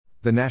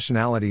The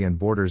Nationality and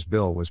Borders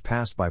Bill was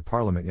passed by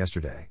Parliament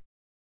yesterday.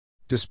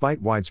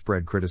 Despite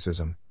widespread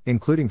criticism,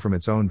 including from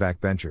its own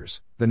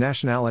backbenchers, the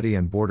Nationality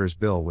and Borders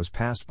Bill was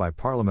passed by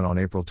Parliament on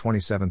April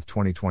 27,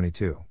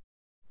 2022.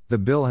 The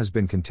bill has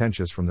been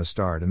contentious from the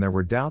start, and there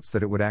were doubts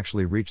that it would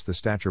actually reach the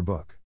stature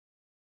book.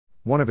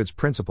 One of its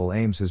principal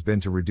aims has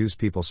been to reduce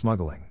people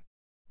smuggling.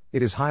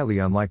 It is highly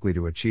unlikely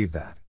to achieve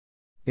that.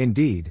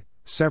 Indeed,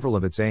 several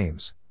of its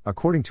aims,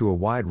 according to a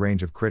wide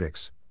range of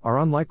critics, are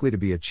unlikely to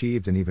be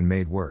achieved and even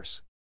made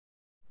worse.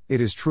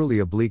 It is truly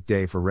a bleak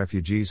day for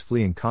refugees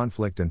fleeing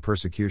conflict and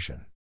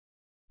persecution.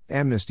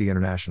 Amnesty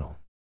International.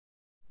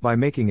 By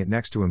making it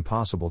next to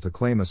impossible to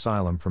claim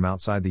asylum from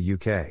outside the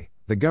UK,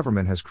 the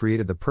government has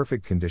created the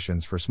perfect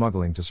conditions for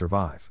smuggling to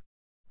survive.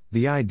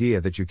 The idea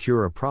that you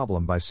cure a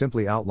problem by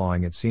simply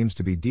outlawing it seems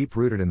to be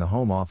deep-rooted in the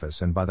Home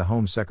Office and by the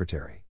Home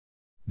Secretary.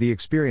 The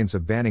experience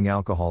of banning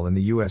alcohol in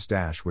the US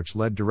which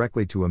led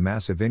directly to a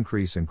massive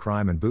increase in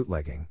crime and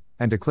bootlegging,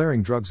 and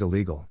declaring drugs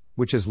illegal,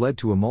 which has led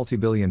to a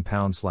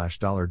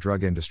multi-billion-pound/dollar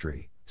drug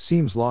industry,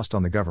 seems lost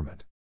on the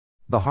government.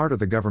 The harder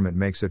the government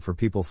makes it for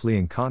people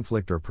fleeing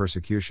conflict or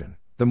persecution,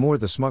 the more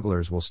the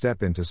smugglers will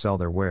step in to sell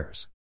their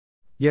wares.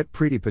 Yet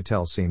Priti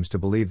Patel seems to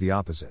believe the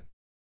opposite.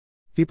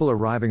 People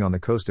arriving on the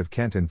coast of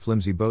Kent in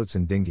flimsy boats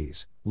and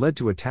dinghies, led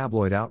to a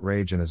tabloid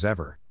outrage and as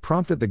ever,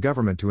 prompted the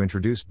government to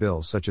introduce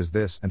bills such as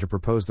this and to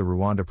propose the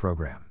Rwanda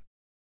program.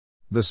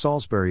 The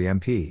Salisbury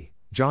MP,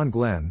 John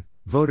Glenn,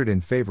 voted in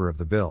favor of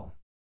the bill.